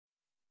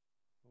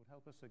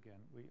help us again,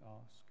 we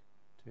ask,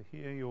 to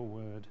hear your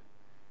word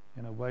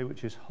in a way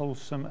which is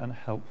wholesome and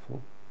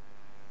helpful.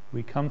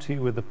 We come to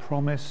you with the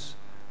promise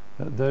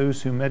that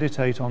those who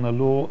meditate on the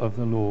law of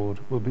the Lord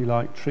will be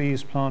like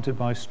trees planted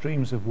by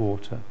streams of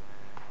water,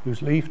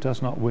 whose leaf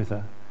does not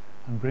wither,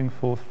 and bring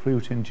forth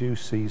fruit in due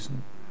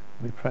season.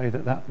 We pray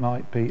that that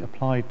might be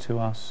applied to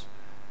us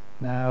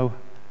now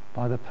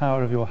by the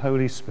power of your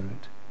Holy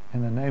Spirit.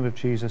 In the name of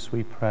Jesus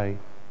we pray.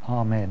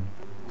 Amen.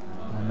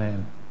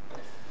 Amen.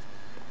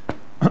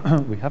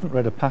 We haven't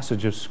read a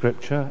passage of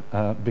Scripture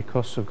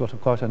because we've got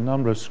quite a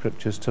number of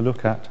Scriptures to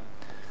look at.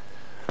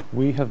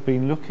 We have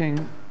been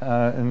looking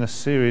in the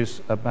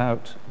series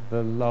about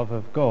the love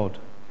of God,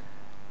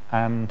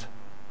 and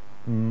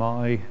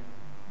my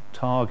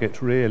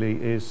target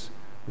really is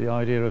the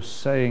idea of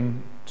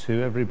saying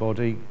to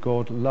everybody,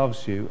 God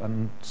loves you,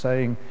 and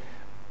saying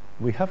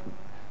we have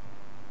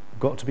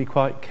got to be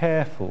quite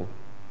careful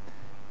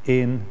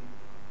in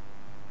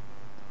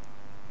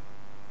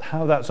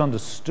how that's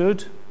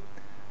understood,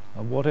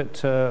 what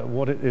it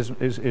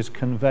is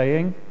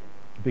conveying,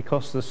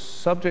 because the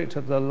subject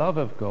of the love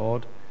of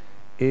God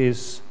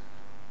is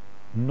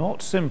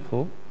not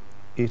simple,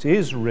 it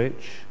is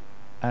rich,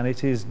 and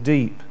it is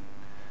deep.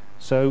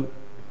 So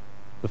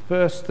the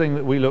first thing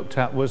that we looked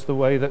at was the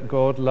way that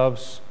God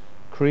loves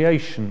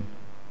creation.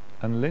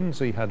 And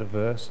Lindsay had a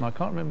verse, and I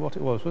can't remember what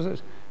it was. Was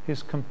it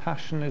his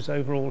compassion is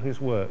over all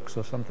his works,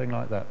 or something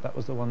like that? That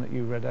was the one that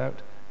you read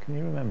out. Can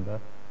you remember?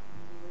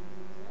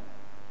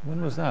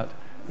 When was that?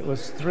 It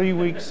was 3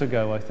 weeks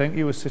ago, I think.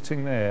 You were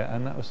sitting there,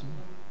 and that was...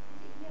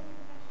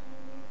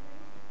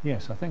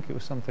 Yes, I think it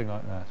was something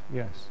like that,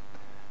 yes.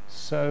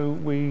 So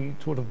we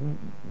sort of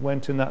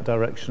went in that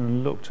direction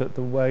and looked at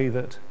the way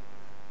that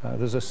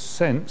there's a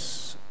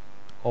sense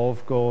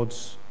of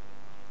God's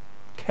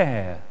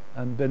care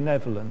and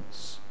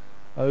benevolence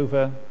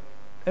over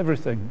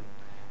everything.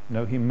 You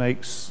know, he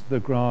makes the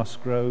grass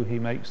grow, he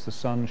makes the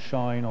sun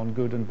shine on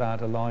good and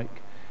bad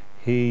alike,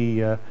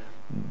 he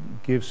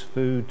gives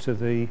food to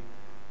the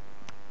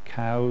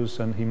cows,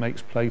 and he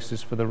makes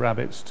places for the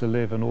rabbits to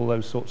live, and all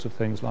those sorts of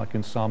things, like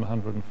in Psalm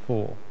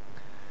 104.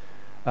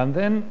 And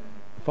then,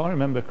 if I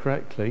remember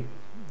correctly,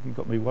 you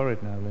got me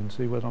worried now,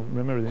 Lindsay, whether I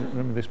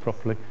remember this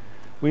properly,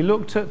 we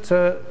looked at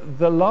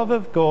the love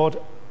of God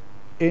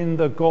in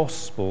the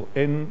gospel,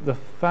 in the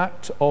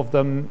fact of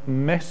the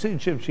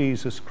message of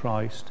Jesus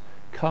Christ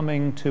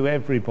coming to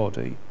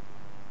everybody.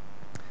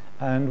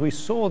 And we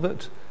saw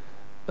that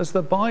as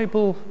the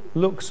Bible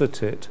looks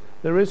at it,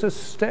 there is a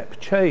step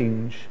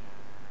change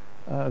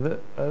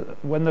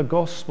when the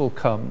gospel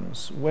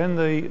comes. When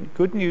the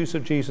good news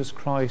of Jesus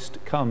Christ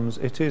comes,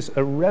 it is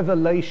a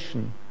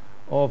revelation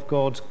of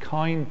God's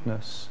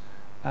kindness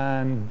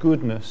and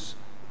goodness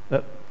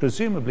that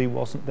presumably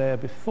wasn't there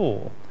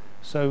before.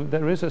 So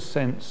there is a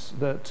sense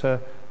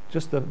that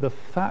just the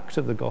fact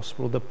of the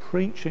gospel, the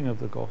preaching of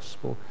the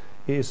gospel,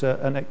 is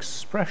an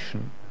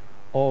expression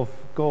of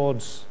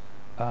God's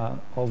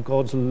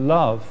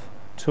love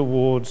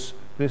towards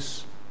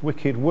this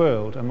wicked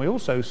world. And we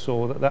also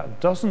saw that that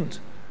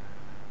doesn't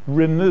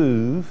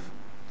remove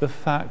the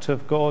fact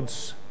of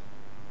God's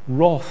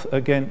wrath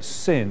against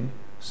sin.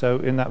 So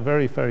in that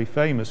very, very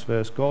famous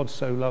verse, God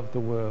so loved the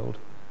world.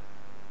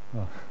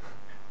 Oh,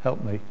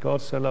 help me.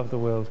 God so loved the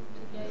world.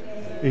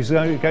 He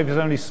gave his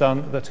only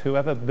Son, that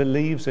whoever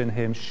believes in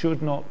him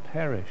should not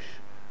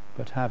perish,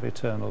 but have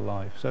eternal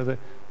life. So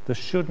the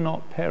should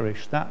not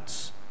perish,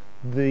 that's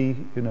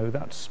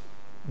that's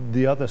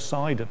the other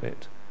side of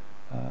it.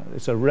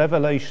 It's a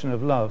revelation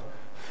of love.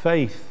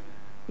 Faith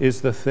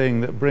is the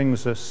thing that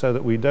brings us so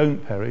that we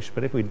don't perish,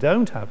 but if we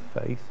don't have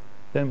faith,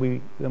 then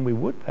we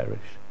would perish.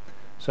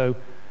 So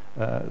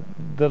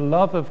the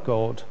love of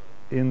God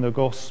in the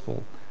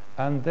gospel.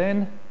 And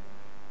then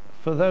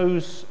for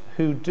those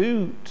who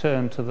do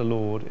turn to the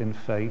Lord in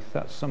faith,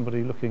 that's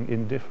somebody looking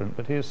indifferent,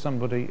 but here's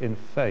somebody in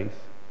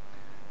faith.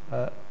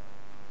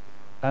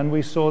 And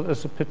we saw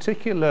there's a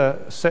particular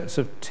sets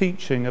of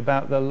teaching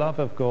about the love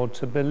of God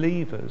to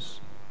believers.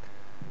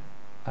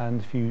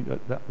 And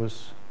that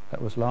was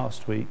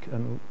last week,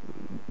 and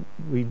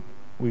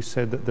we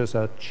said that there's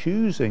a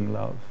choosing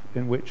love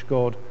in which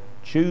God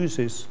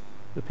chooses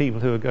the people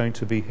who are going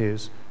to be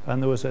his,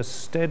 and there was a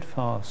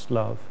steadfast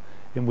love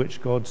in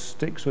which God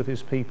sticks with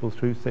his people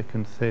through thick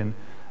and thin,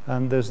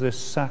 and there's this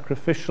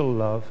sacrificial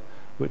love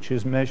which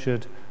is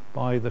measured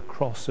by the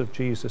cross of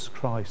Jesus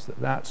Christ,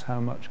 that's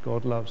how much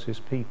God loves his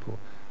people.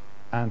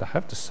 And I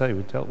have to say,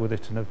 we dealt with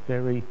it in a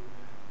very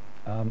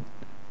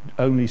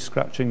only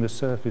scratching the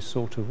surface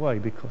sort of way,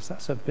 because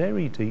that's a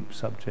very deep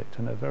subject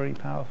and a very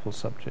powerful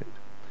subject.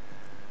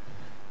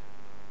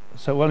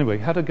 So anyway,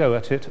 had a go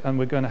at it, and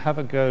we're going to have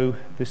a go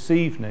this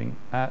evening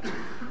at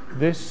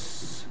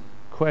this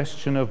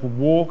question of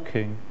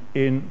walking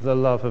in the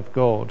love of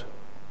God.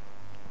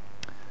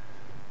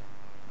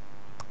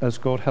 As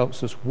God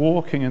helps us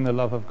walking in the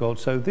love of God.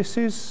 So this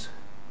is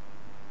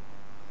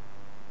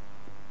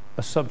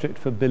a subject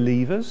for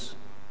believers,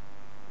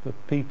 for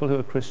people who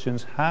are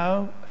Christians.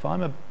 If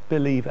I'm a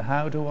believer,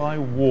 how do I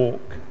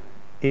walk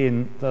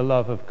in the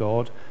love of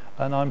God.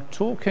 And I'm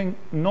talking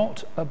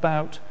not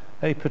about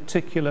a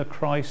particular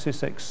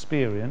crisis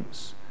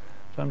experience.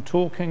 I'm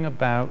talking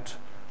about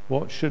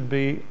what should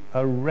be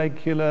our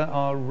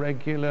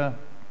regular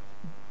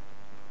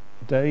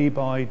day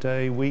by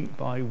day, week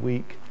by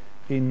week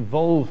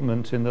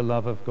involvement in the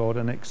love of God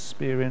and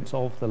experience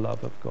of the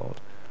love of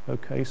God.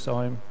 Okay, so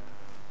I'm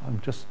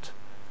just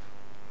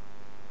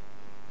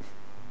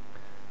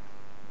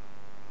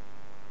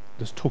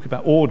talking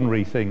about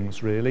ordinary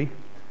things, really.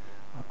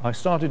 I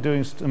started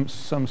doing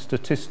some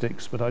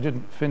statistics, but I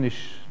didn't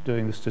finish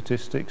doing the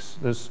statistics.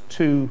 There's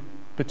two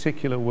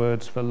particular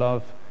words for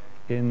love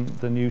in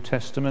the New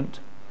Testament: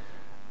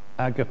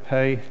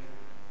 agape,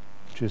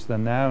 which is the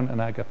noun, and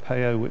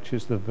agapeo, which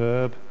is the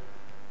verb.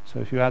 So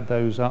if you add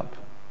those up,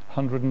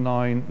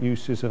 109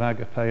 uses of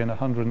agape and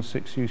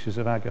 106 uses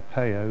of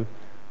agapeo,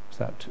 is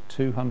that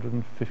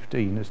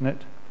 215, isn't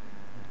it?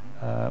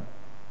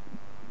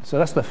 So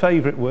that's the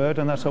favourite word,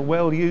 and that's a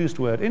well-used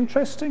word.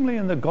 Interestingly,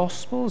 in the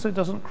Gospels, it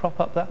doesn't crop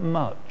up that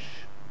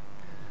much,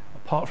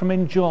 apart from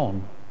in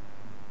John.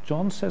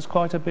 John says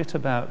quite a bit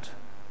about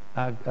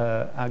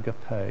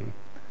agape.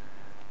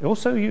 It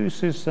also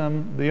uses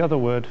the other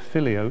word,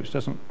 phileo, which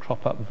doesn't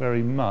crop up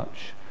very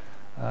much.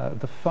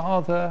 The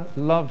Father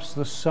loves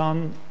the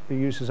Son, he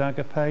uses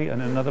agape,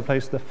 and in another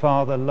place, the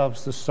Father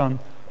loves the Son,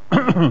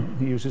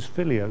 he uses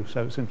phileo,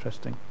 so it's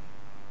interesting.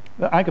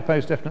 But agape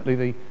is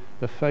definitely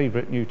the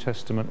favourite New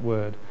Testament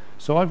word.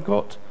 So I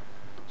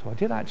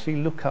did actually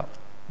look up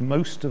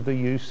most of the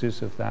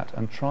uses of that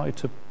and try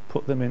to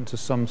put them into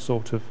some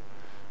sort of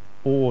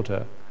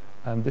order,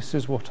 and this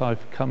is what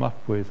I've come up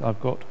with. I've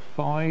got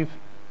 5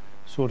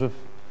 sort of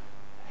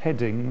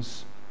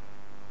headings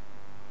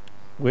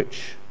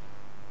which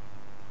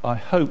I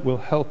hope will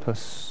help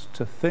us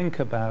to think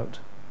about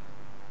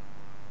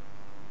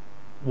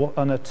what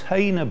an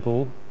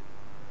attainable,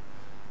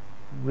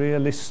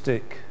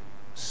 realistic,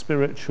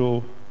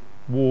 spiritual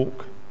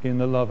walk in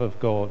the love of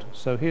God.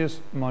 So here's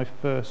my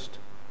first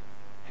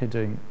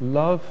heading.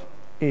 Love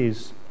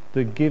is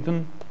the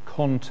given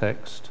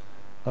context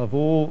of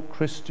all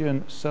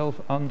Christian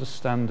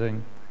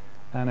self-understanding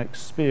and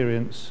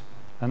experience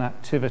and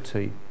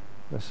activity.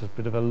 That's a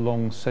bit of a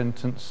long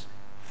sentence,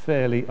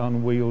 fairly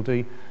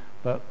unwieldy,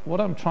 but what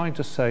I'm trying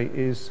to say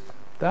is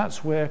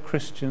that's where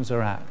Christians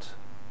are at.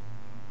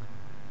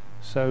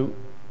 So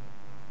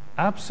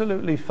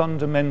absolutely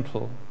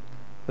fundamental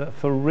that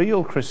for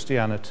real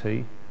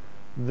Christianity,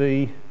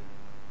 the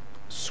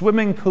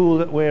swimming pool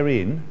that we're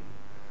in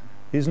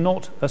is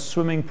not a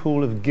swimming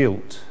pool of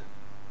guilt,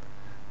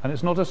 and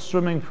it's not a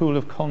swimming pool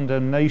of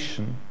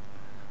condemnation.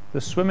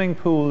 The swimming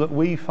pool that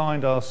we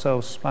find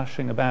ourselves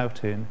splashing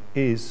about in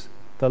is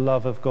the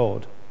love of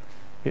God.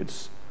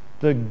 It's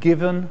the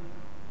given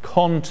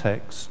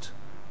context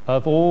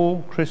of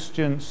all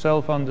Christian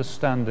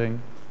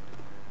self-understanding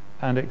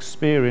and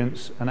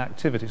experience and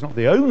activity. It's not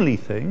the only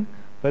thing,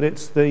 but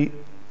it's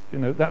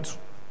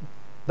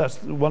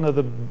that's one of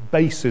the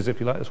bases, if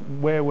you like. That's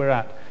where we're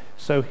at.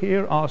 So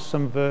here are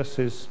some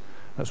verses.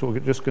 That's what we're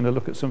just going to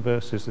look at, some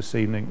verses this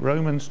evening.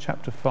 Romans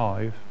chapter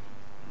 5.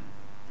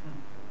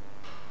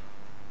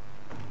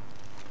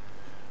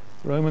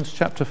 Romans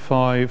chapter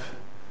 5,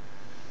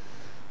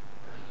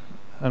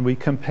 and we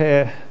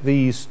compare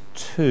these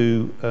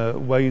two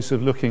ways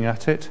of looking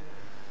at it.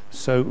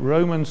 So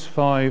Romans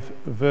 5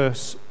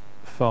 verse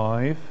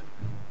 5.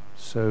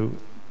 So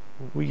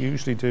what we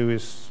usually do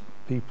is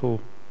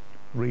people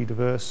read a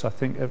verse. I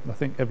think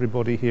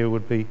everybody here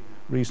would be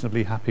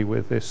reasonably happy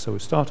with this. So we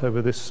start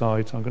over this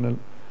side. So I'm going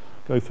to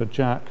go for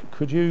Jack.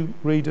 Could you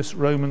read us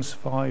Romans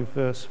 5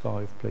 verse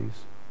 5,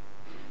 please?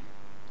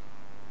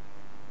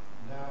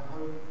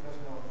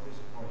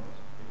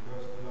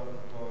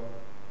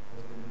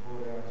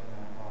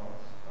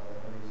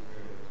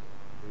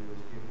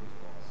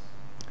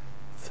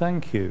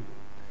 Thank you.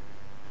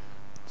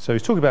 So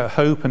he's talking about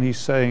hope, and he's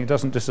saying it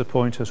doesn't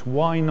disappoint us.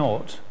 Why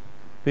not?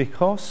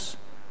 Because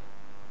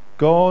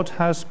God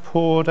has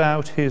poured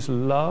out his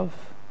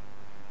love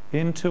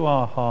into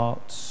our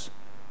hearts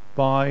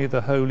by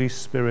the Holy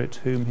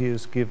Spirit whom he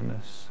has given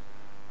us.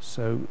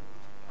 So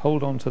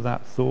hold on to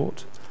that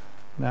thought.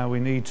 Now we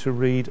need to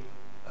read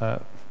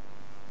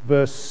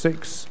verse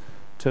 6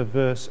 to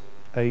verse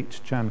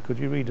 8. Jan, could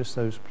you read us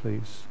those,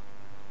 please?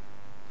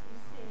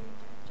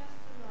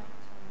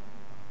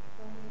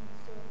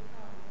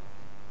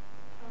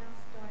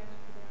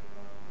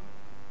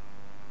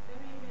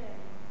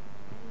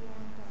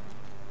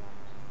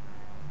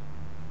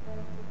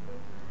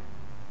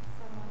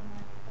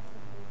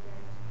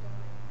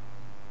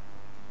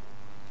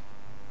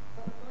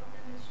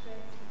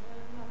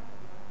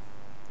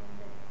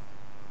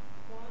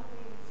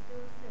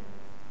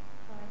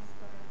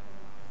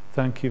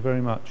 Thank you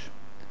very much.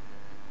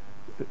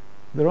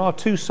 There are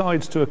two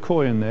sides to a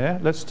coin there.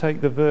 Let's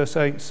take the verse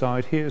 8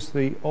 side. Here's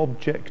the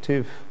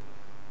objective,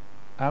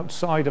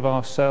 outside of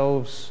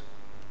ourselves.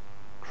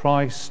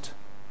 Christ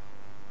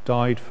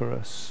died for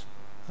us.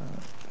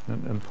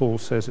 And Paul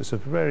says it's a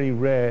very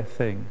rare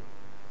thing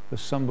for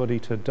somebody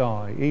to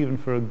die, even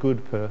for a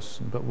good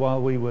person. But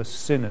while we were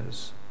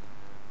sinners,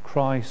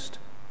 Christ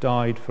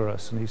died for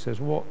us. And he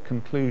says, what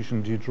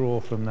conclusion do you draw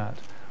from that?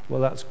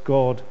 Well, that's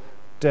God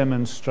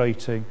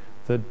demonstrating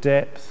the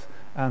depth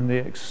and the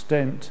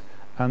extent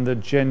and the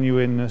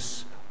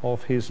genuineness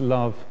of his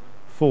love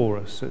for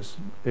us.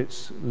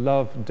 It's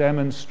love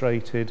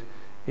demonstrated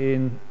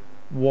in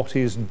what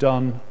is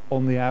done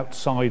on the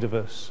outside of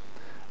us.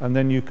 And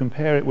then you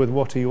compare it with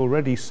what he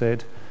already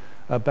said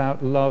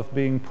about love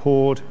being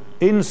poured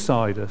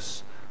inside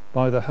us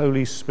by the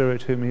Holy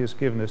Spirit whom he has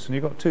given us. And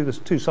you've got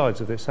two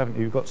sides of this, haven't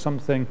you? You've got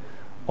something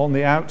on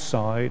the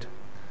outside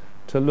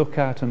to look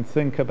at and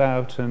think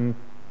about and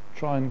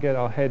try and get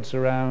our heads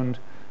around,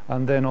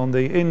 and then on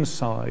the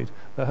inside,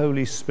 the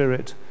Holy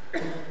Spirit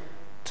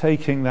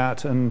taking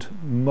that and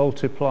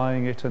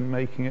multiplying it and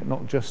making it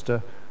not just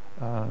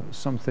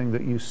something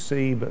that you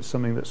see, but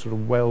something that sort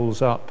of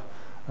wells up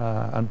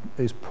and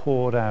is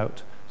poured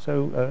out.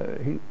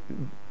 So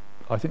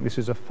I think this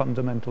is a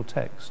fundamental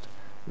text.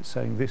 It's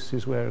saying this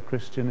is where a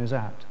Christian is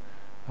at,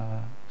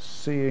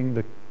 seeing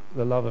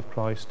the love of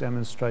Christ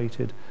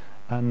demonstrated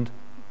and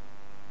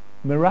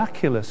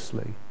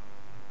miraculously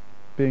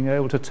being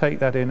able to take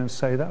that in and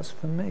say, that's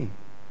for me.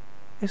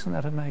 Isn't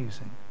that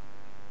amazing?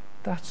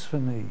 That's for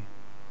me.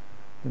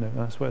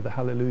 That's where the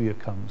hallelujah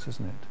comes,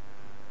 isn't it?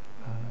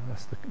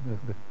 That's the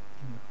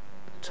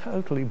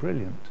totally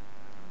brilliant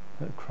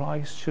that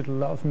Christ should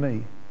love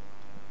me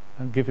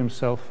and give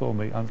himself for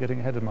me. I'm getting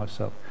ahead of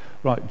myself.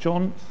 Right,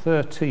 John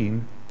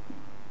 13.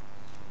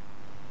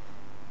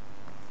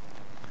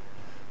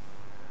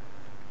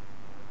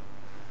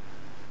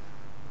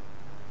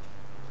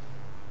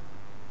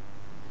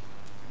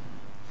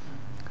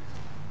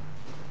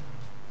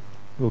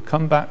 We'll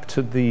come back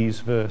to these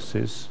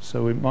verses,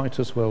 so we might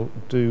as well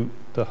do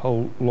the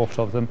whole lot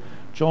of them.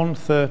 John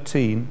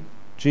 13,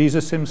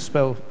 Jesus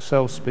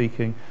himself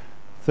speaking,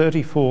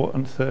 34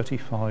 and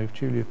 35.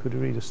 Julia, could you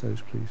read us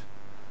those, please?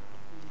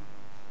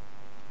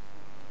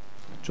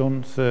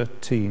 John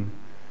 13,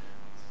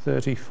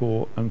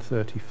 34 and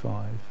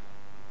 35.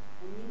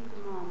 A new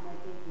command I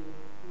give you,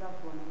 love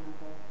one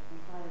another,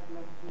 as I have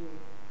loved you,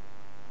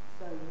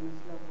 so you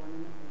must love one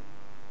another.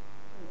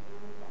 Wait, can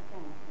I read that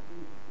again? I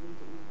didn't read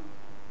it in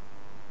context.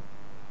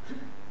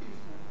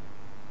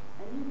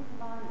 A new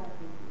command I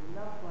give you,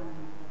 love one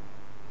another.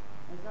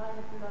 As I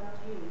have loved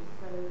you,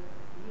 so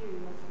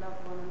you must love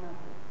one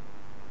another.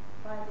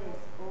 By this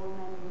all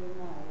men will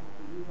know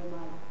that you are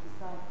my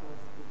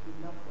disciples, if you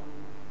love one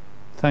another.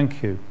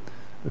 Thank you.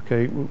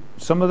 Okay,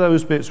 some of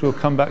those bits we'll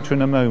come back to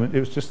in a moment. It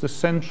was just the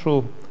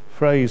central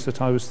phrase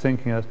that I was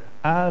thinking of,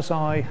 as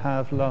I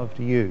have loved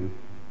you.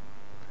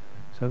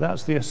 So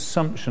that's the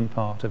assumption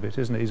part of it,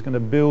 isn't it? He's going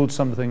to build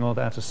something on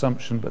that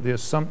assumption, but the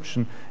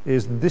assumption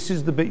is this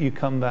is the bit you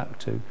come back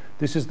to.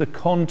 This is the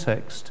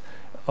context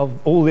of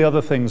all the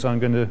other things I'm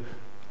going to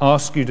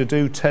ask you to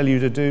do, tell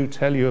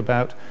you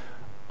about.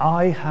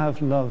 I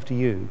have loved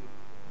you.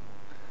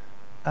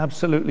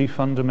 Absolutely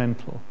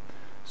fundamental.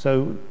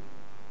 So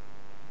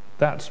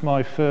that's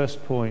my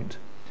first point.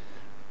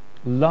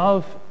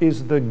 Love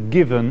is the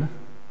given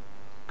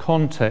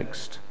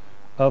context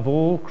of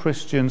all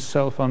Christian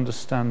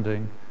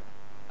self-understanding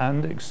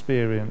and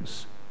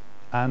experience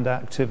and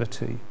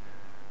activity.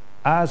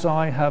 As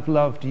I have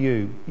loved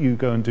you, you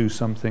go and do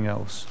something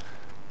else.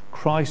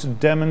 Christ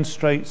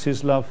demonstrates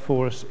his love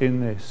for us in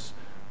this.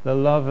 The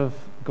love of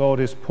God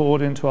is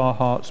poured into our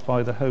hearts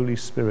by the Holy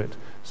Spirit.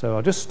 So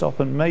I'll just stop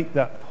and make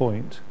that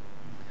point.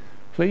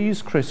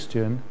 Please,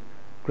 Christian,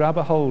 grab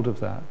a hold of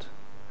that.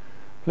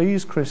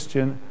 Please,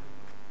 Christian,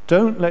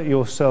 don't let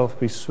yourself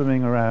be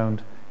swimming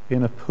around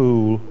in a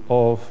pool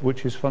of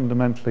which is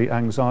fundamentally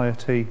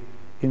anxiety,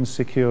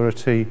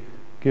 insecurity,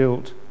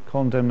 guilt,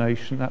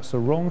 condemnation. That's the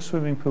wrong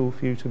swimming pool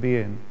for you to be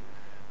in.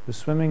 The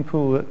swimming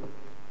pool that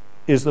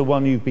is the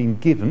one you've been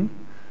given,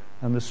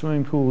 and the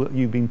swimming pool that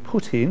you've been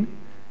put in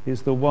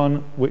is the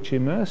one which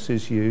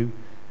immerses you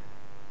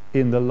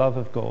in the love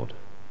of God.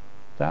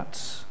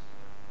 That's,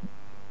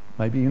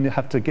 maybe you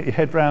have to get your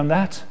head around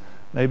that.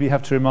 Maybe you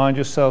have to remind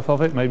yourself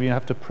of it. Maybe you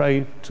have to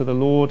pray to the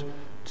Lord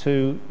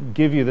to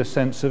give you the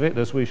sense of it,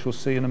 as we shall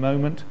see in a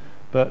moment.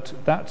 But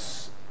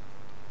that's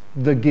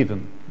the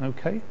given,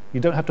 okay? You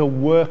don't have to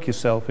work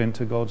yourself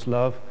into God's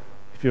love.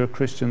 If you're a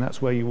Christian,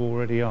 that's where you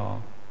already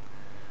are.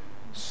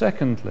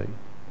 Secondly,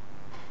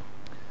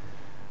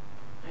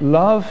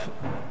 love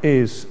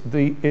is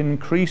the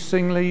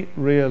increasingly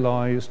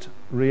realized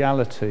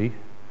reality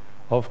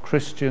of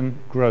Christian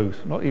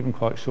growth. Not even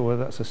quite sure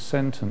whether that's a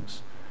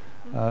sentence.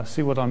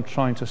 See what I'm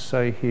trying to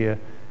say here.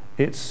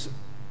 It's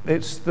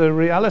the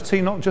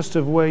reality not just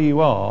of where you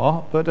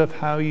are, but of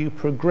how you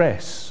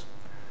progress,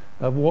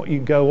 of what you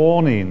go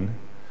on in,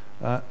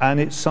 and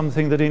it's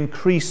something that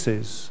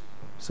increases.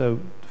 So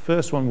the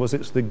first one was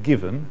it's the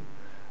given,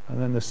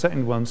 and then the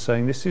second one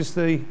saying this is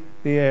the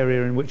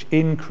area in which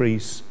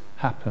increase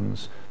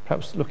happens.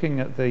 Perhaps looking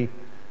at the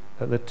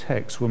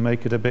text will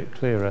make it a bit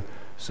clearer.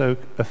 So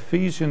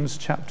Ephesians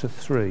chapter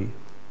 3.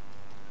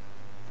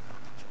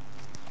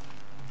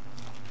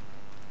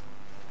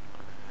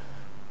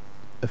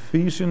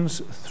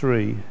 Ephesians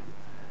 3,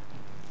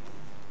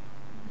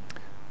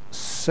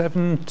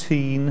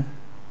 17,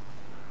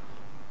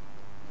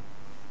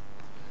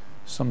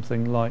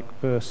 something like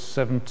verse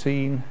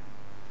 17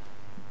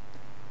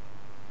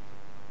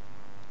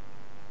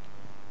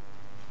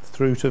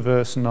 through to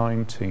verse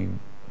 19.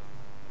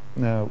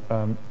 Now,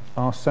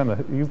 Arsena,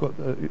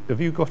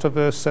 have you got a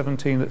verse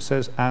 17 that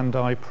says, "And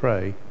I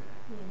pray"?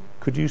 Yeah.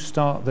 Could you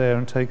start there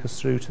and take us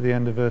through to the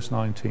end of verse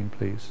 19,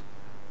 please?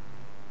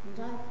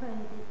 And I pray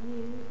that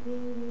you,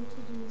 being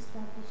rooted and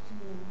established in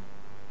love,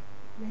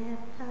 may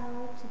have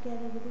power,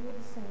 together with all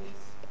the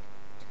saints,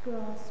 to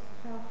grasp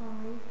how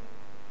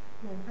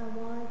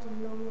wide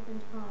and long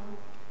and high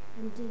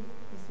and deep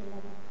is the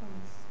love of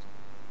Christ,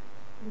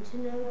 and to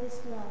know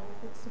this love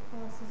that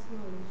surpasses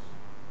knowledge,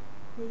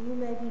 that you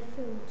may be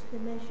filled to the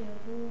measure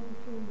of all the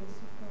fullness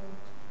of God.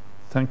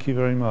 Thank you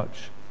very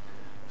much.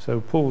 So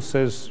Paul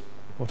says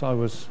what I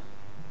was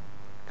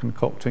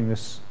concocting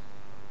this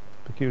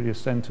peculiar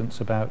sentence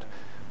about.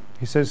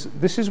 He says,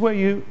 this is where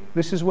you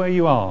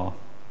are.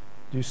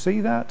 Do you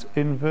see that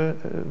in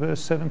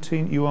verse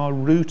 17? You are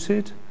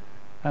rooted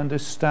and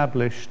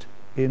established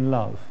in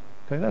love.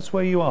 Okay, that's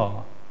where you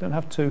are. Don't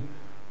have to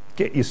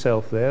get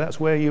yourself there. That's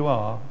where you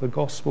are. The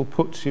gospel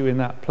puts you in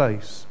that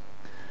place.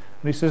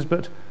 And he says,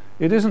 but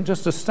it isn't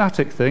just a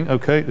static thing.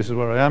 Okay, this is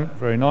where I am.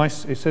 Very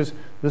nice. He says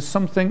there's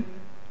something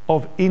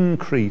of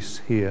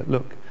increase here.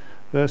 Look,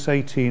 verse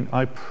 18.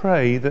 I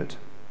pray that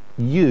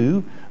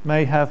you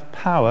may have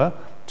power,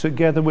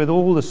 together with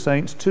all the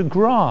saints, to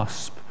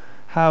grasp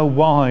how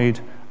wide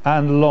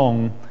and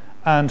long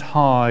and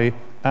high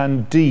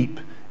and deep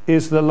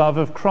is the love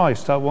of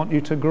Christ. I want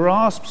you to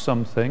grasp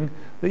something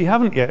that you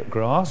haven't yet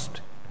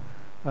grasped.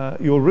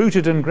 You're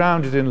rooted and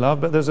grounded in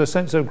love, but there's a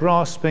sense of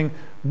grasping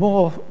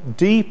more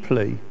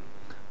deeply,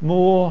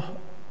 more,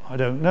 I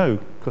don't know,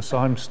 because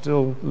I'm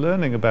still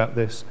learning about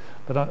this,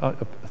 but I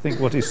think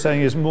what he's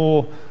saying is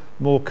more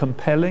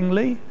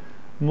compellingly,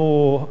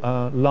 more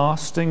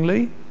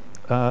lastingly,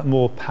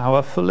 more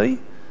powerfully,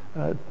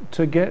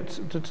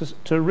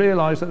 to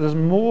realize that there's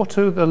more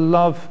to the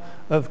love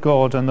of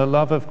God and the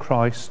love of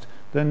Christ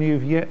than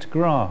you've yet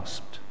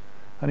grasped.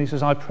 And he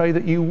says, I pray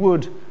that you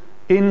would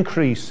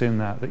increase in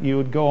that you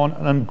would go on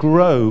and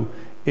grow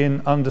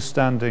in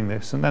understanding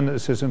this. And then it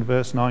says in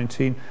verse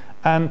 19,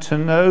 and to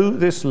know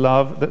this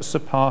love that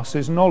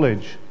surpasses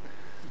knowledge.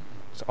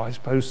 So I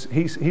suppose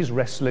he's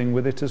wrestling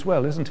with it as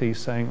well, isn't he? He's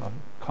saying, I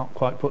can't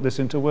quite put this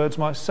into words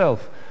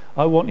myself.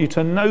 I want you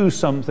to know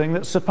something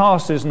that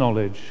surpasses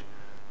knowledge.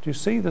 Do you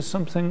see? There's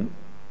something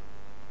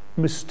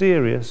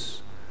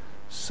mysterious,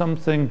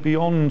 something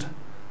beyond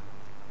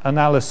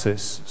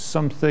analysis,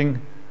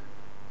 something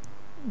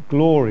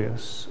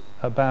glorious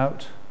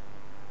about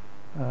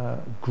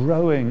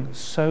growing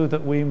so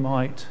that we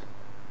might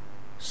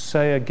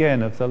say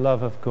again of the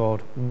love of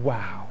God,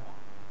 wow,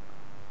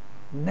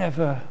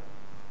 never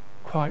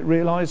quite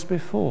realized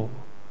before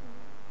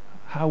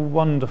how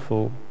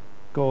wonderful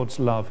God's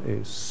love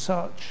is.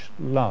 Such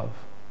love.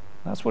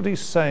 That's what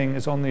he's saying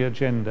is on the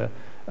agenda,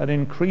 an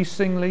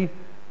increasingly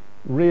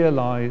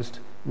realized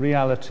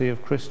reality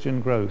of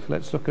Christian growth.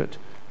 Let's look at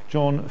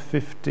John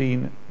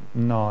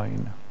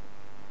 15:9.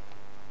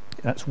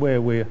 That's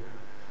where we're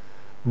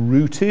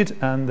rooted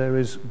and there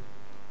is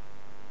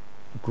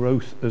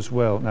growth as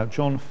well. Now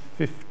John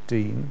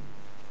 15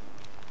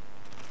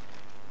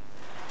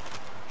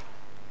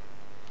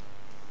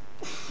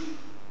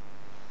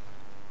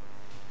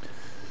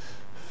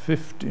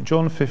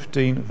 John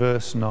 15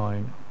 verse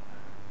 9.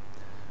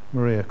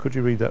 Maria, could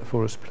you read that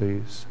for us,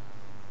 please?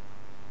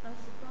 As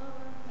the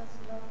Father has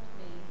loved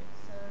me,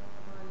 so have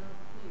I loved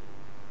you.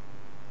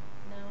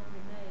 Now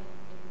remain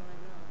in my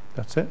love.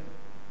 That's it.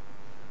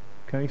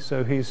 Okay,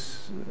 so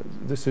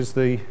this is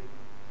the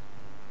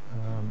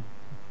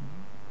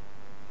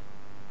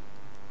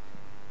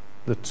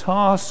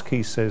task,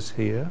 he says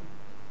here,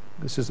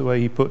 this is the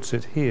way he puts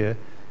it here,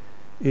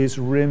 is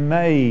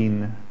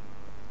remain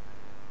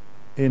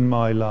in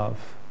my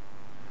love.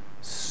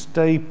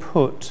 Stay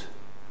put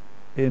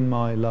in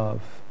my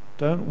love.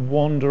 Don't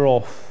wander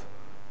off.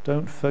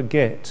 Don't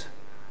forget.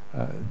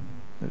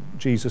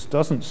 Jesus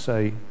doesn't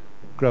say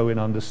grow in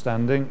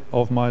understanding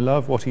of my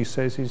love. What he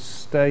says is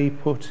stay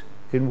put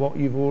in what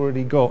you've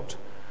already got.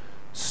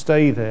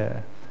 Stay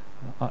there.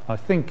 I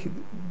think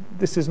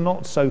this is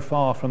not so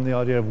far from the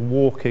idea of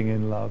walking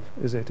in love,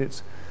 is it?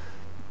 It's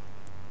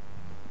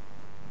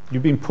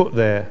you've been put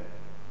there.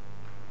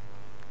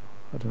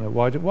 I don't know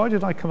why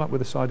did I come up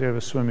with this idea of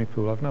a swimming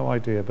pool? I've no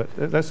idea, but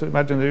let's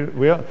imagine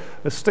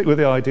let's stick with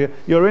the idea.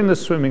 You're in the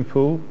swimming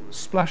pool,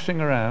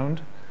 splashing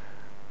around.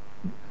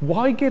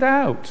 Why get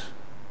out?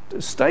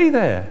 Stay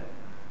there.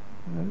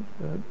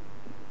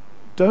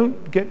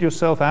 Don't get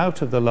yourself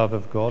out of the love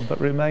of God, but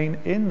remain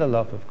in the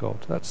love of God.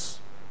 That's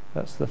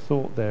the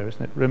thought there,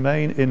 isn't it?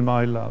 Remain in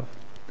my love.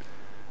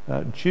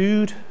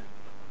 Jude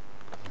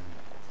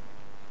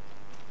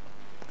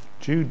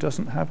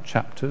doesn't have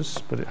chapters,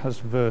 but it has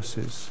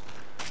verses.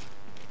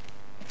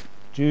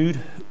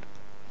 Jude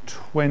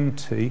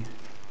 20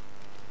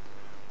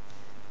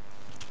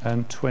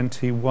 and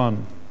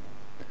 21.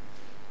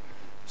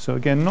 So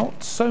again,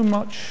 not so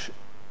much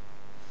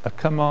a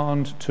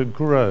command to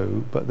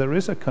grow, but there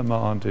is a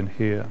command in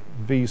here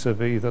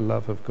vis-a-vis the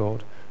love of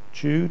God.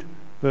 Jude,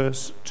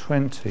 verse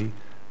 20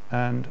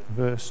 and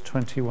verse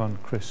 21.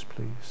 Chris,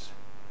 please.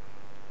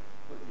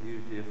 But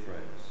you, dear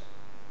friends,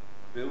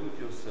 build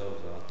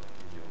yourselves up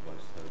in your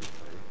most holy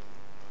faith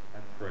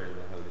and pray in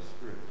the Holy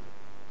Spirit.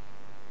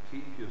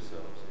 Keep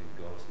yourselves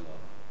in God's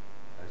love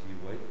as you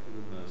wait for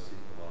the mercy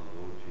of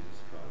our Lord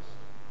Jesus Christ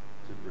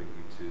to bring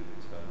you to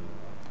eternal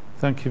life.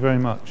 Thank you very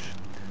much.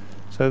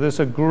 So there's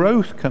a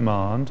growth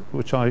command,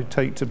 which I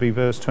take to be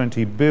verse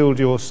 20, build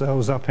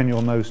yourselves up in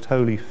your most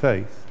holy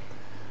faith.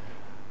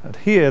 And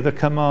here the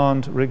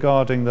command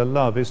regarding the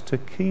love is to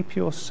keep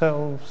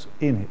yourselves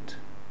in it.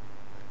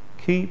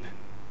 Keep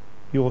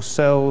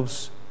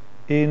yourselves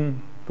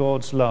in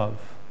God's love.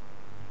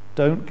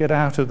 Don't get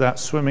out of that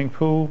swimming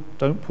pool.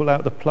 Don't pull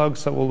out the plug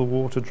so all the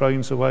water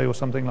drains away or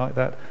something like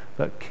that.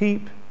 But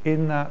keep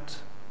in that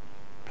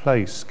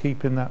place.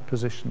 Keep in that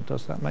position.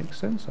 Does that make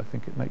sense? I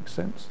think it makes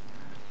sense.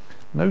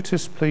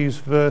 Notice, please,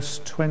 verse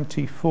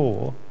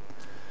 24,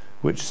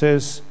 which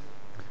says,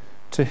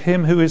 to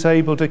him who is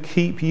able to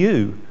keep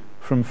you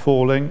from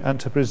falling and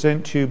to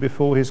present you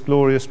before his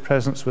glorious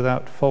presence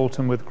without fault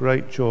and with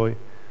great joy,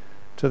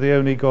 to the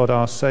only God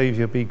our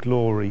Saviour be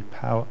glory,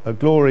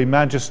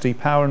 majesty,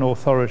 power and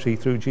authority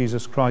through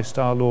Jesus Christ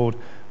our Lord,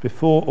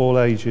 before all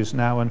ages,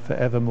 now and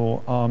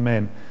forevermore.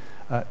 Amen.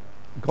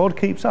 God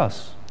keeps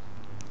us.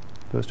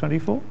 Verse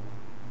 24.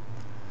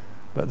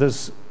 But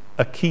there's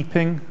a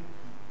keeping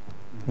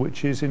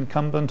which is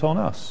incumbent on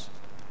us.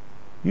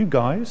 You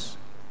guys,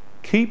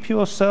 keep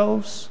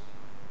yourselves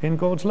in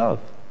God's love.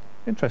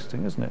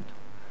 Interesting, isn't it?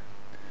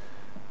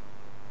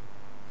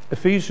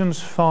 Ephesians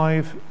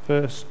 5,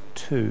 verse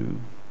 2.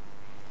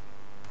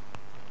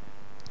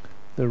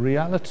 The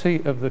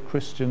reality of the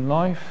Christian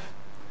life,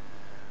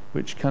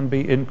 which can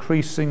be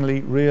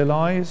increasingly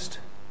realized,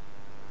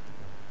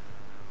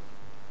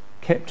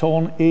 kept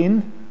on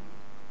in.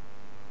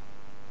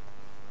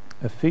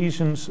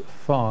 Ephesians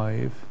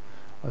 5,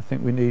 I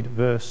think we need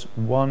verse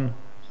 1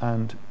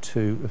 and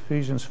 2.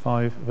 Ephesians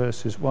 5,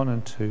 verses 1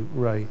 and 2.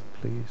 Ray,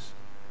 please.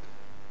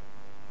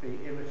 Be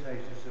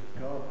imitators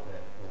of God,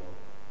 therefore,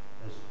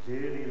 as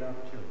dearly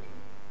loved children,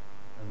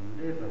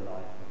 and live a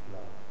life of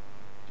love,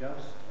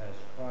 just as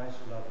Christ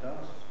loved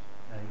us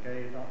and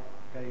gave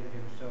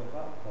himself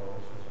up for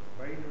us as a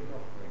fragrant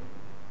offering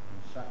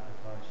and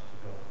sacrifice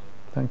to God.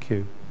 Thank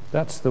you.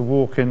 That's the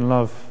walk in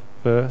love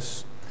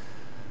verse.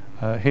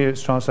 Here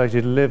it's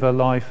translated, live a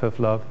life of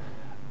love.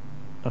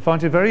 I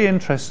find it very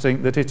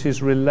interesting that it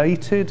is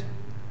related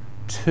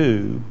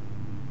to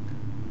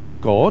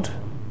God.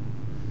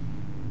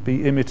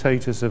 Be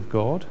imitators of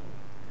God.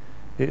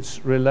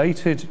 It's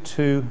related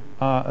to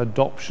our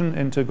adoption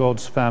into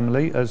God's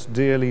family as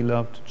dearly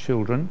loved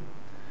children,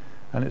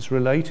 and it's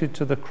related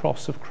to the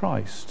cross of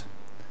Christ.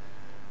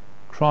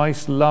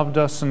 Christ loved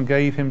us and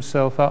gave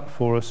himself up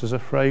for us as a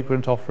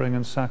fragrant offering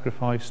and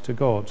sacrifice to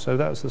God. So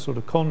that's the sort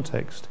of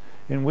context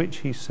in which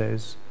he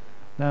says,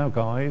 now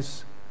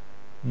guys,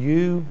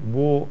 you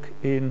walk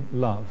in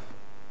love.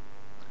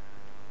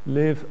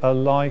 Live a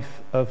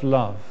life of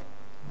love.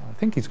 I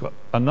think he's got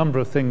a number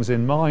of things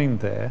in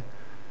mind there,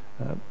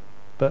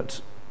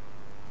 but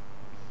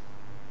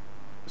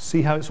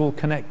see how it's all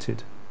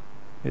connected.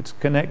 It's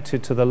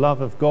connected to the love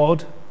of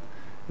God.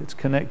 It's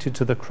connected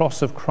to the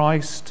cross of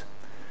Christ.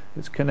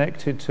 It's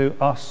connected to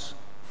us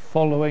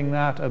following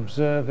that,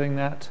 observing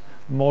that,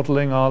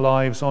 modelling our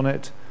lives on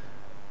it,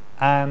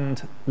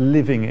 and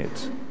living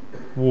it.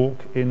 Walk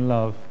in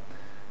love.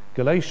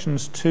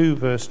 Galatians 2,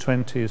 verse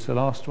 20 is the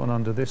last one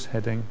under this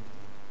heading.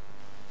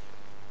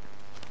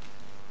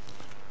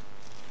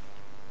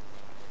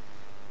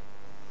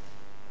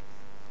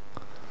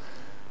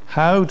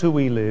 How do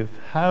we live?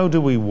 How do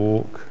we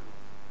walk?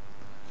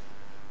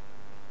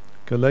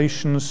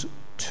 Galatians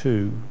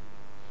 2,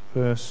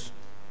 verse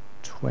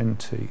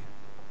 20.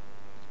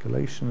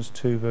 Galatians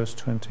 2, verse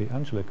 20.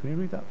 Angela, can you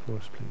read that for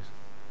us, please?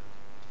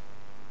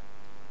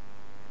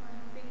 I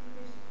have been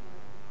crucified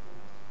with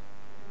Christ,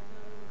 and I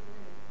no longer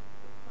live,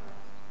 but Christ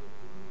lives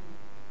in me.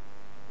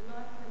 The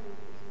life I live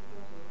is in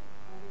the body,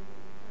 I live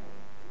in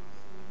faith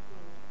in the Son of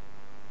God,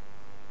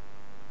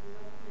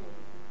 who loved me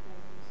and gave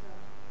himself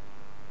for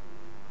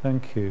me.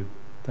 Thank you.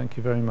 Thank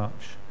you very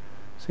much.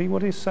 See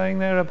what he's saying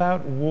there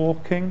about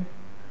walking,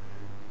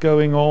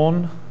 going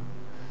on.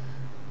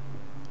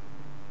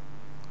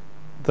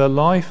 The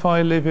life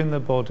I live in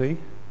the body,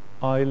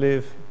 I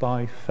live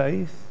by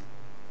faith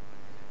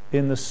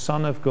in the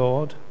Son of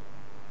God,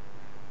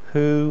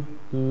 who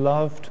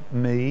loved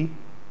me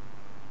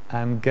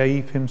and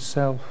gave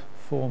himself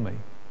for me.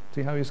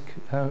 See how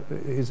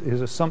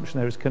his assumption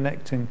there is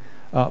connecting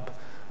up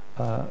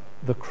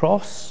the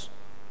cross.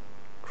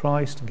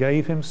 Christ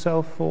gave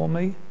himself for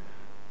me,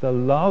 the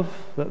love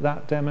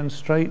that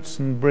demonstrates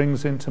and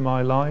brings into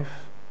my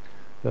life,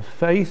 the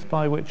faith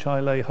by which I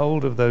lay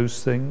hold of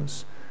those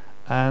things,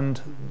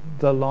 and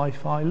the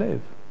life I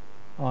live.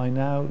 I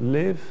now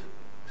live,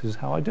 this is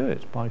how I do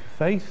it, by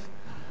faith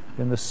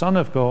in the Son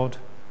of God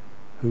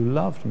who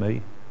loved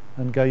me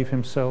and gave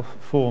himself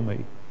for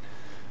me.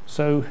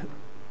 So,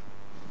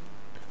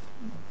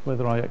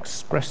 whether I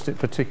expressed it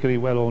particularly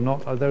well or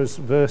not, those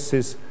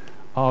verses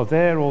are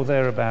there or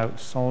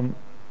thereabouts on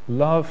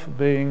love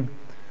being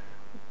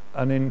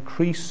an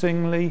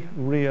increasingly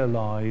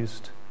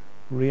realised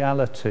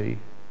reality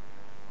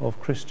of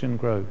Christian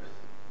growth.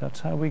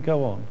 That's how we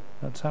go on.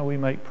 That's how we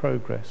make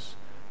progress,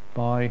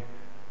 by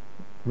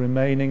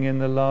remaining in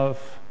the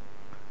love,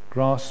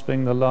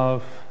 grasping the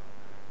love,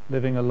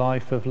 living a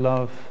life of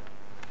love,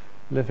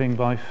 living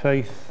by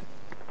faith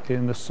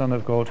in the Son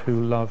of God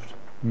who loved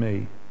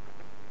me.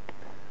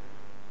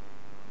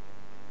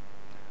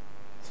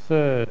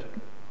 Third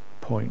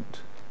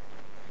point.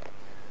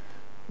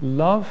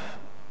 Love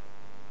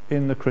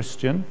in the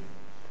Christian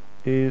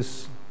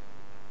is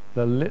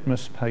the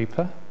litmus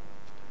paper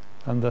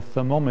and the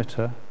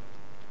thermometer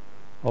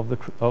of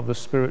the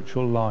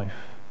spiritual life.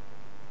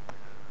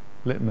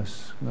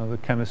 Litmus, the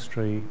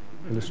chemistry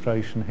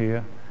illustration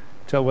here.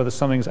 Tell whether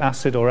something's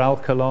acid or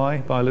alkali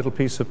by a little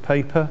piece of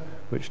paper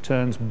which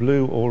turns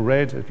blue or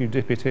red if you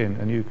dip it in,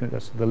 and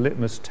that's the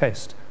litmus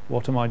test.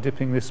 What am I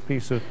dipping this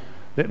piece of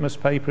litmus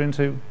paper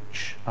into?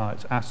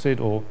 It's acid,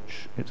 or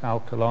it's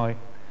alkali.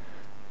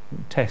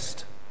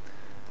 Test.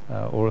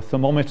 Or a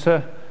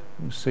thermometer,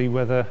 see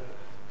whether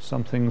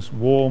something's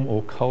warm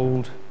or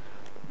cold.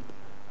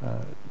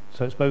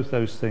 So it's both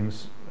those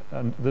things.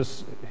 And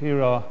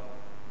here are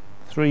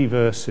 3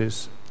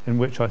 verses in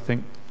which I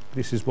think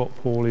this is what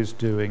Paul is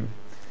doing.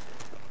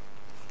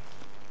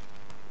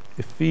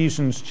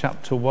 Ephesians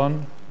chapter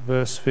 1,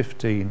 verse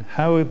 15.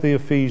 How are the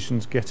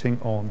Ephesians getting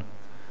on?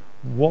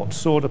 What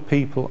sort of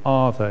people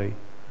are they?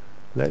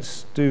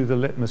 Let's do the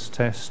litmus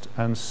test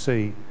and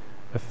see.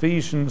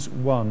 Ephesians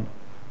 1,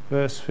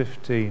 verse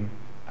 15.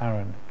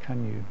 Aaron,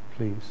 can you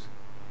please?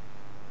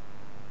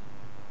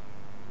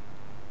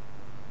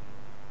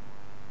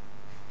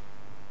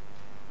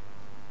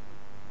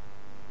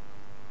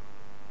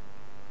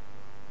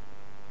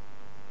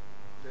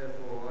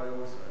 Therefore I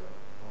also,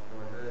 after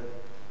I heard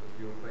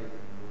of your faith in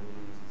the Lord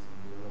Jesus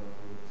and your love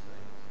for all the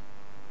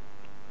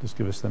saints, Just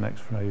give us the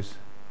next phrase.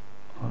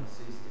 can't cease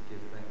to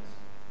give thanks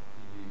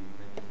to you,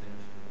 making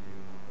mention of you in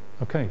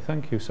my thoughts. Okay,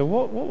 thank you. So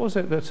what was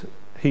it that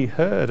he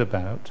heard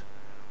about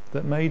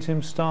that made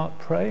him start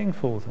praying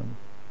for them?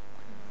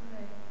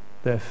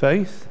 Their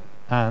faith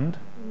and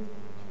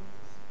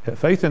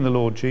faith in the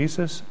Lord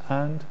Jesus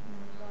and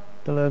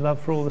their love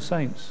for all the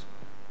saints,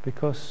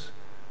 because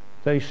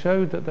they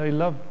showed that they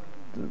loved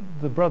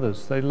the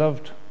brothers, they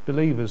loved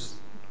believers.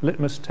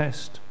 Litmus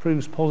test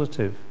proves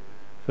positive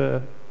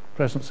for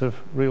presence of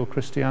real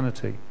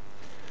Christianity.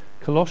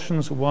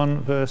 Colossians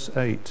 1 verse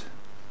 8.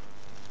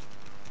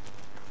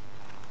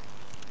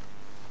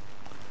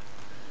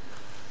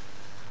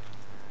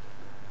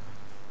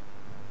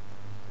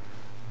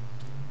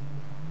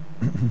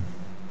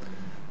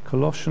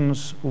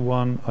 Colossians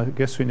 1, I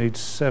guess we need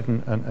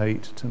 7 and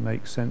 8 to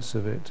make sense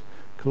of it.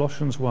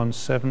 Colossians 1,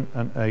 7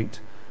 and 8.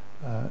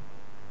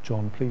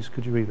 John, please,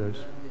 could you read those?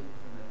 From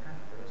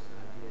Epaphras,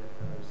 our dear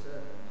fellow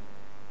servant,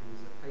 who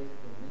is a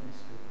faithful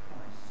minister of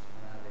Christ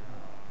on our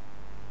behalf,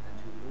 and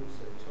who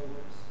also told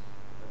us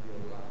of your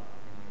love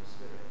in your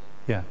spirit.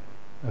 Yeah.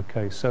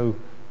 Okay, so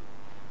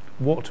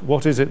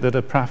what is it that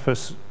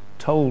Epaphras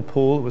told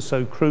Paul was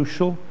so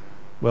crucial?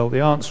 Well,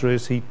 the answer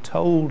is he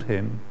told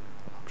him,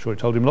 I'm sure he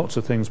told him lots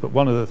of things, but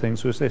one of the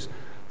things was this,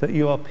 that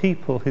you are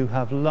people who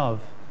have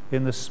love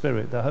in the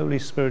Spirit. The Holy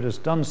Spirit has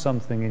done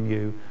something in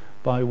you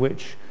by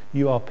which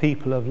you are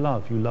people of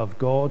love. You love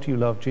God, you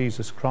love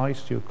Jesus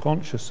Christ, you're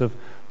conscious of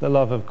the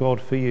love of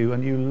God for you,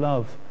 and you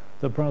love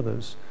the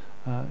brothers.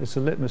 It's a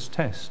litmus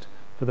test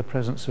for the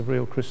presence of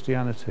real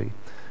Christianity.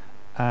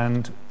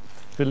 And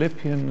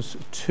Philippians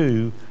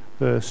 2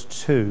 verse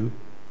 2,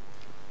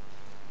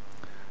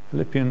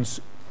 Philippians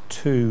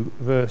 2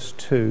 verse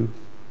 2,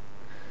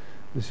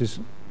 this is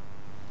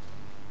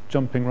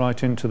jumping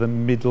right into the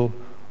middle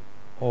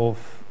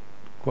of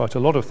quite a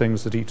lot of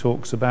things that he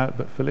talks about,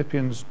 but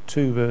Philippians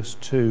 2 verse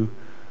 2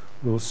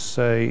 will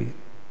say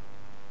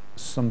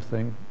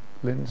something.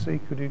 Lindsay,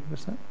 could you give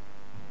us that?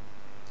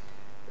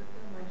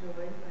 Fulfill my joy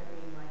by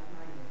being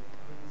like-minded,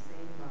 having the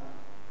same love,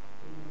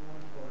 being in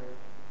one accord,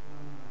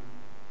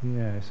 one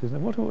mind. Yes. Isn't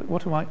it?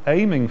 What am I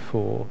aiming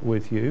for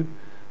with you?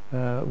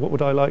 What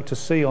would I like to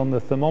see on the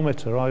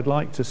thermometer? I'd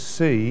like to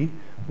see,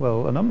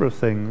 well, a number of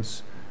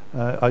things.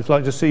 I'd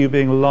like to see you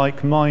being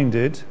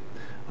like-minded.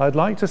 I'd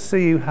like to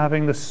see you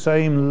having the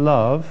same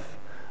love.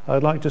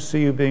 I'd like to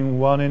see you being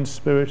one in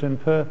spirit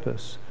and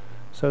purpose.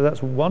 So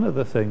that's one of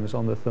the things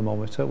on the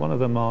thermometer. One of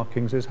the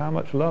markings is how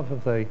much love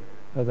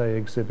are they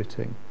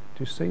exhibiting.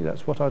 Do you see?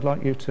 That's what I'd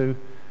like you to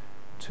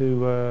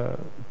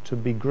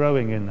be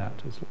growing in that.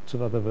 There's lots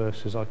of other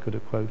verses I could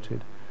have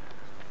quoted.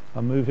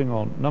 I'm moving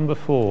on. Number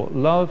 4.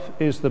 Love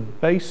is the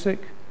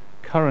basic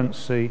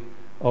currency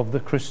of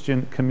the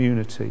Christian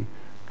community.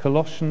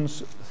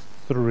 Colossians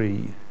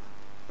 3.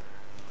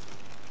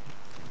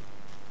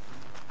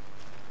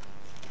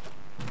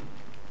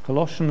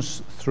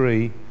 Colossians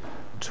 3,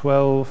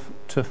 12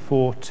 to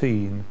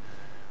 14.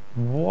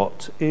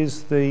 what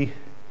is the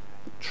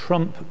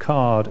trump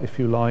card, if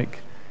you like,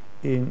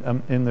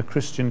 in the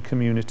Christian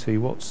community?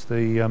 What's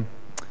the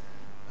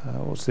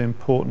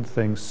important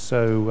thing?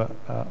 So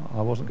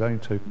I wasn't going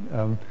to.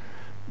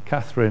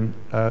 Catherine,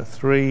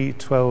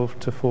 3:12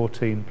 to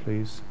 14,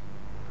 please.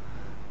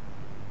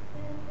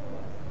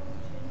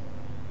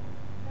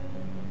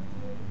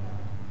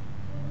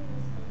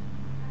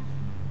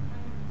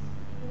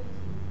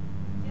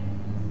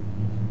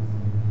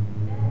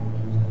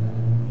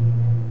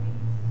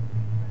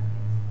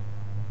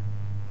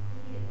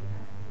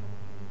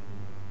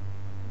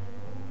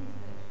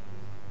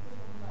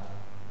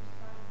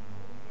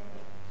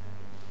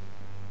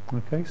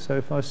 Okay, so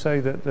if I say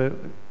that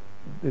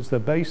it's the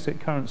basic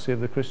currency of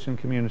the Christian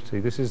community,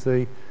 this is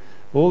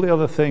all the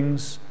other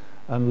things,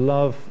 and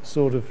love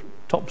sort of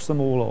tops them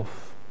all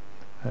off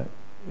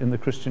in the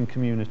Christian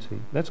community.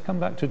 Let's come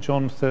back to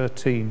John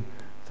 13,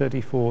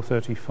 34,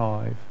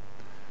 35.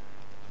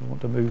 I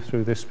want to move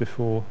through this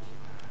before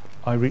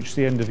I reach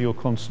the end of your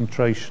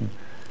concentration.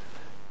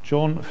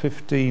 John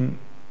 15,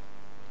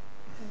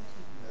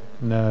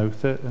 no,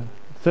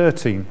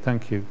 13,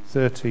 thank you,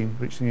 13,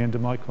 reaching the end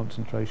of my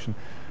concentration.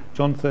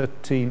 John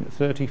 13,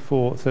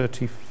 34,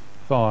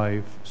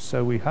 35.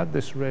 So we had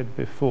this read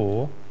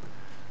before,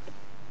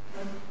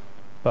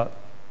 but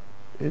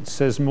it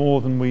says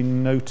more than we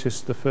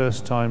noticed the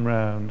first time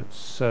round.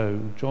 So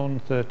John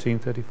 13,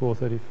 34,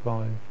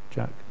 35.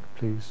 Jack,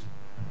 please.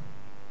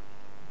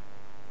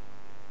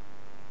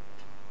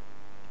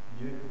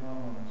 New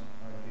commandments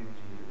I give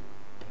to you,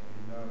 that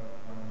you love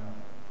one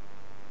another.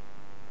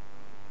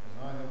 As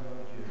I have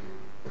loved you,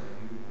 that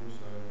you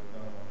also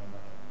love one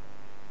another.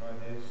 By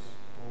this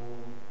all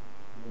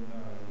will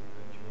know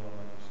that you are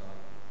my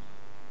disciples,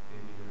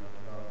 if you have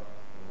love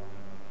for one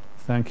another.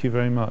 Thank you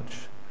very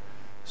much.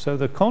 So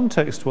the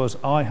context was,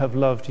 I have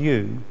loved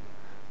you,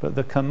 but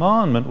the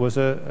commandment was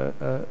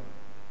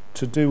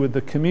to do with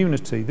the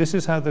community. This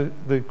is how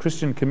the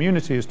Christian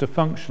community is to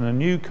function. A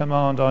new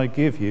command I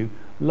give you,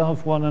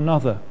 love one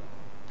another.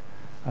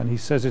 And he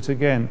says it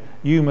again,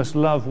 you must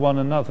love one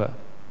another.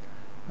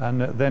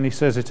 And then he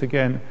says it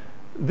again,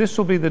 this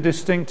will be the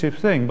distinctive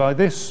thing. By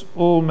this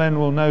all men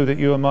will know that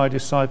you are my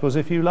disciples,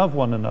 if you love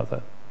one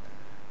another.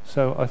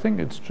 So I think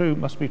it's true,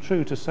 must be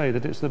true to say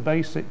that it's the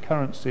basic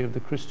currency of the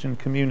Christian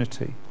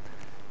community.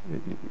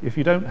 If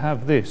you don't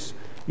have this,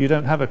 you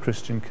don't have a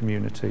Christian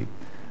community.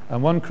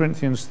 And 1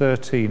 Corinthians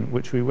 13,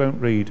 which we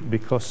won't read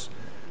because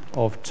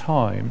of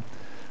time,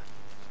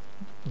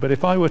 but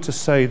if I were to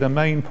say the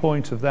main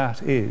point of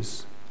that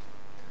is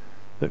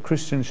that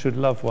Christians should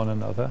love one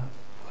another,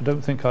 I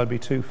don't think I'd be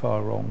too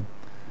far wrong.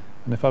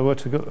 And if I were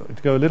to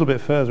go a little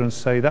bit further and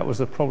say that was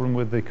the problem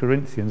with the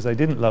Corinthians, they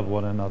didn't love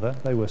one another,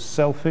 they were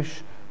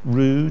selfish,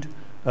 rude,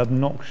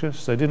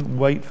 obnoxious, they didn't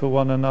wait for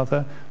one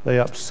another, they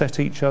upset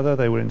each other,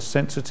 they were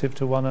insensitive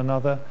to one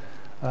another,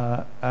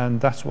 and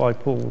that's why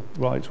Paul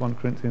writes 1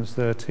 Corinthians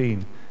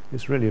 13.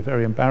 It's really a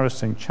very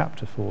embarrassing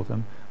chapter for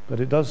them, but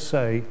it does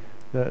say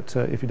that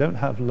if you don't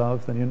have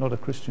love, then you're not a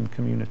Christian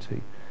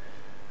community.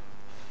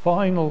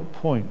 Final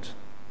point.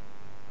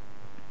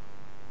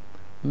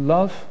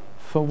 Love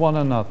for one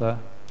another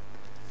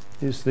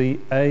is the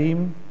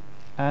aim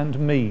and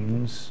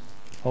means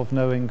of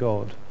knowing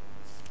God.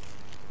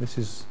 This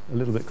is a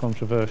little bit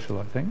controversial,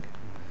 I think.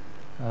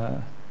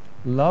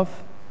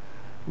 Love,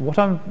 what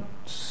I'm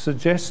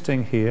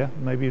suggesting here,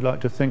 maybe you'd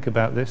like to think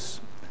about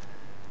this,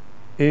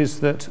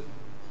 is that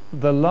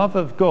the love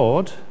of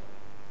God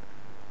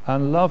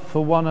and love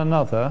for one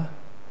another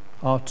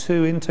are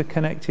two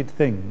interconnected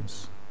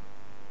things.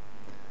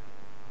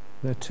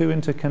 They're two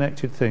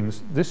interconnected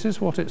things. This is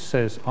what it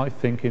says, I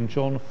think, in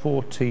John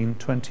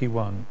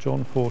 14:21.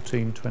 John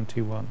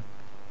 14:21.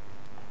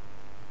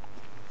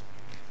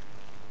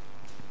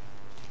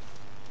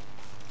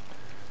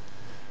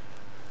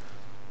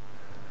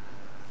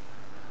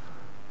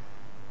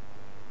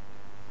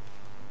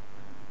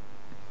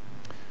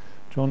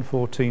 John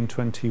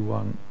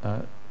 14:21.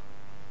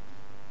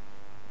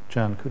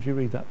 Jan, could you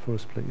read that for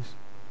us, please?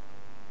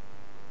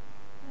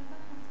 Whoever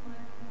has my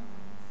commands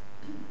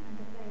and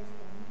obeys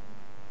them,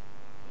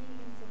 he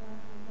is the one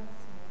who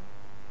loves me.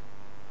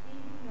 He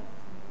who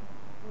loves me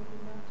will be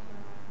loved by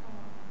my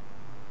Father,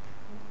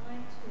 and I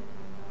too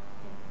will love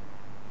him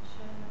and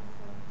show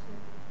myself to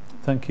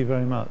him. Thank you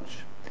very much.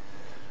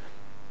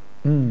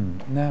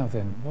 Now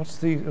then, what's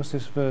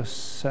this verse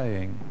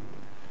saying?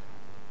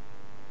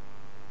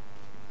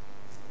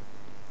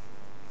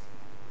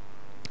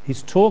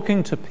 He's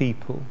talking to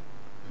people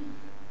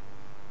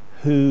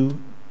who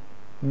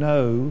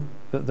know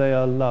that they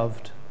are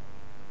loved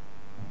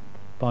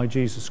by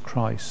Jesus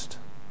Christ.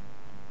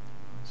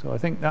 So I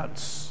think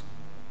that's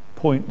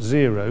point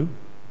 0.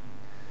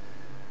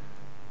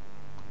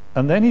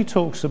 And then he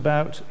talks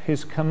about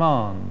his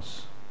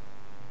commands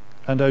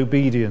and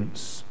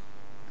obedience.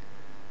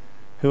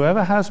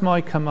 Whoever has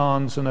my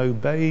commands and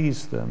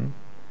obeys them,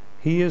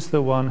 he is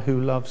the one who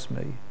loves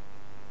me.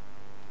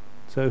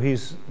 So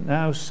he's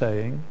now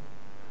saying,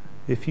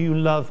 if you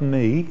love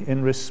me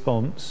in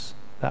response,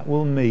 that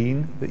will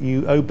mean that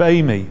you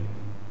obey me.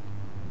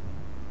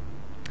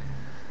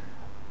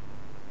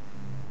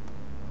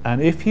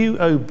 And if you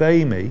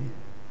obey me,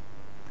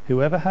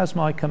 whoever has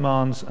my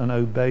commands and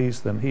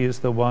obeys them, he is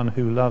the one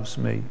who loves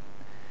me.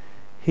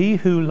 He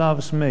who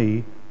loves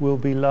me will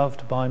be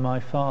loved by my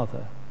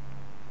Father.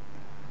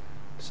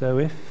 So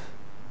if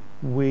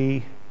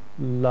we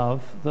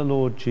love the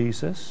Lord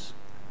Jesus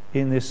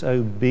in this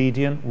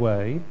obedient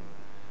way,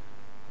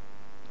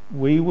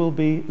 we will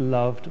be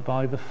loved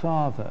by the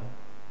Father.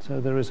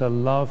 So there is a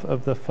love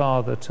of the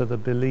Father to the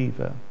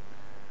believer.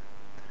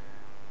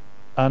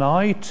 And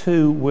I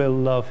too will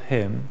love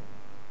him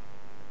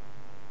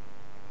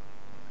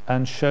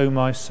and show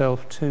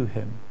myself to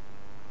him.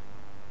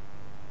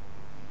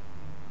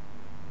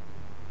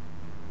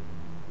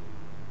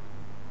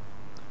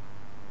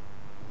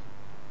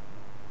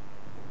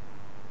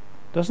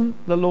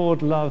 Doesn't the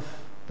Lord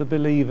love the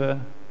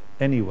believer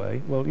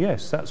anyway? Well,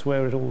 yes, that's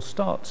where it all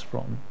starts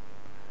from.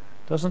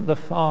 Doesn't the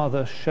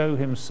Father show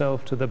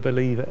himself to the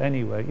believer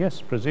anyway?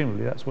 Yes,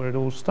 presumably that's where it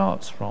all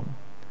starts from.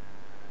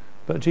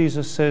 But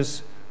Jesus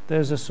says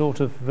there's a sort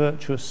of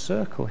virtuous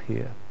circle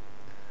here.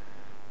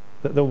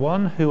 That the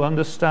one who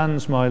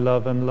understands my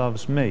love and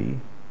loves me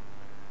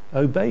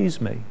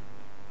obeys me.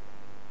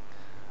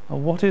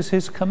 And what is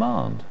his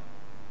command?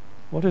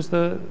 What is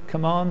the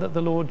command that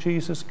the Lord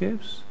Jesus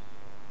gives?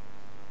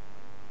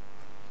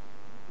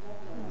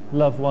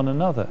 Love one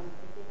another.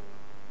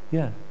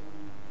 Yeah.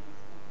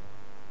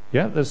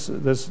 Yeah, there's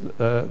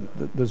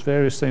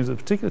various things. The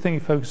particular thing he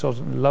focuses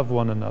on, love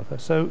one another.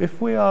 So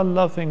if we are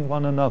loving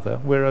one another,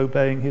 we're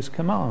obeying his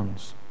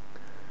commands.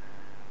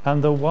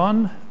 And the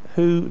one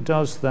who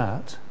does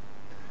that,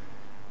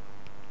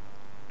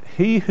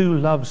 he who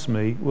loves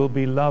me will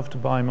be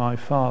loved by my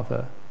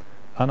Father,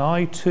 and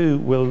I too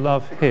will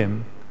love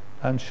him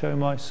and show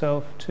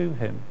myself to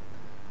him.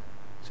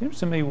 Seems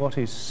to me what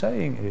he's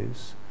saying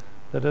is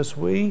that as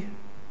we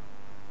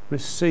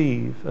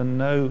receive and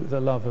know the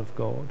love of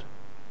God,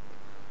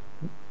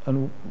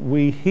 and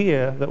we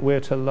hear that we're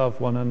to love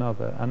one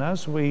another, and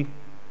as we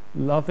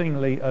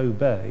lovingly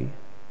obey,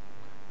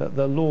 that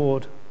the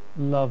Lord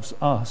loves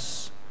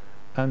us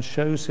and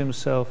shows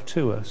himself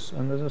to us,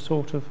 and there's a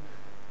sort of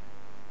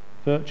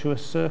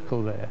virtuous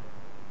circle there.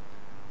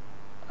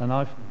 And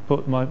I've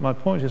put my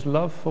point is,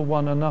 love for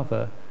one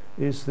another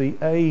is the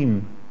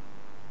aim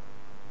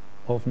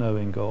of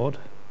knowing God.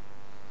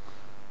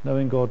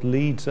 Knowing God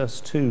leads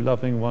us to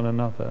loving one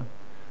another,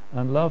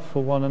 and love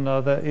for one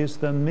another is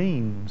the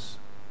means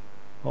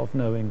of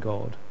knowing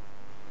God.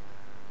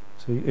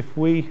 So if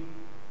we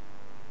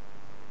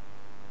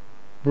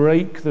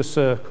break the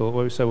circle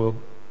where we say, well,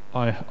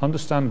 I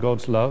understand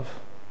God's love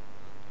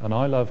and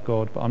I love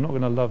God, but I'm not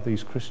going to love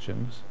these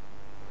Christians,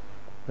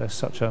 they're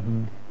such a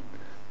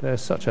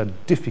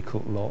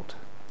difficult lot,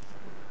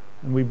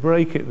 and we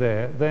break it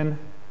there, then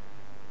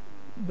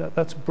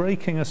that's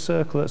breaking a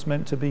circle that's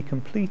meant to be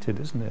completed,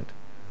 isn't it?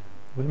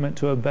 We're meant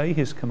to obey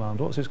his command.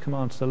 What's his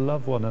command? To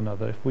love one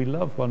another. If we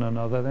love one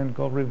another, then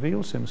God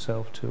reveals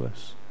himself to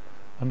us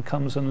and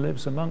comes and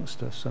lives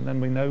amongst us, and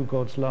then we know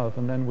God's love,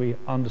 and then we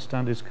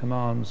understand his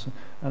commands,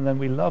 and then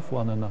we love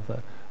one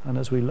another, and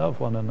as we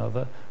love one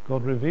another,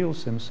 God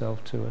reveals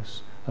himself to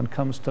us and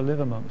comes to live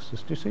amongst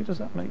us. Do you see? Does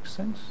that make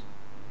sense?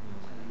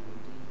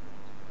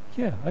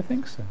 Yeah, I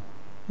think so.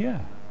 Yeah.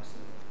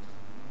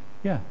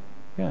 Yes.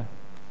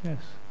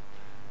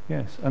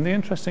 And the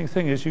interesting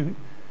thing is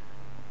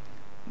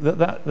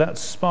that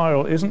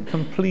spiral isn't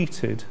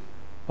completed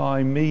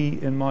by me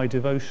in my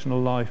devotional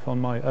life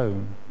on my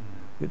own.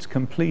 It's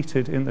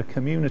completed in the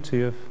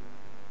community of,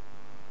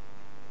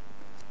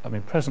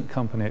 present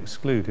company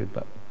excluded,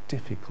 but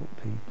difficult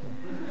people,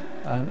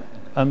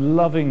 and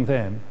loving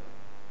them,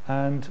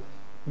 and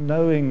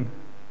knowing,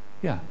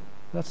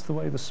 that's the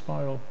way the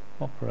spiral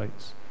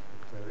operates.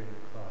 We're in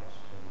Christ,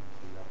 and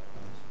we love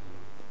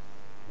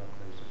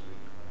those who are in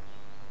Christ.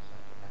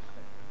 That's an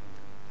aspect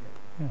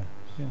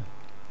of it.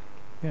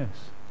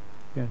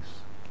 Yes.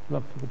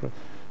 Love for the brother.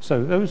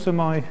 So those are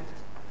my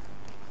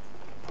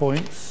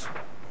points.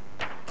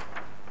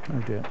 Oh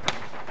dear.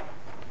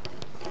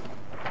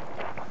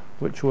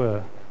 Which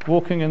were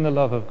walking in the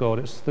love of God.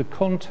 It's the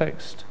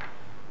context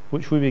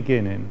which we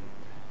begin in.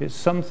 It's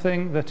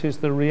something that is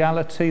the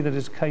reality that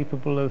is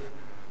capable of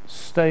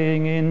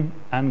staying in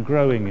and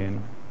growing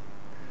in.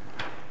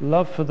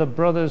 Love for the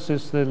brothers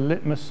is the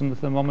litmus and the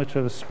thermometer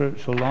of the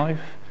spiritual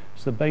life.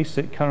 It's the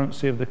basic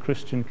currency of the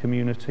Christian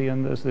community,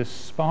 and there's this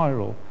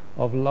spiral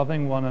of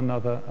loving one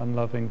another and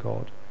loving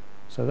God.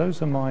 So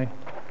those are my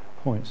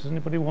points. Does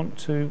anybody want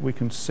to, we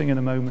can sing in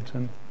a moment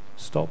and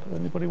stop.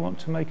 Anybody want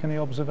to make any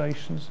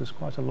observations? There's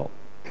quite a lot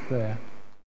there.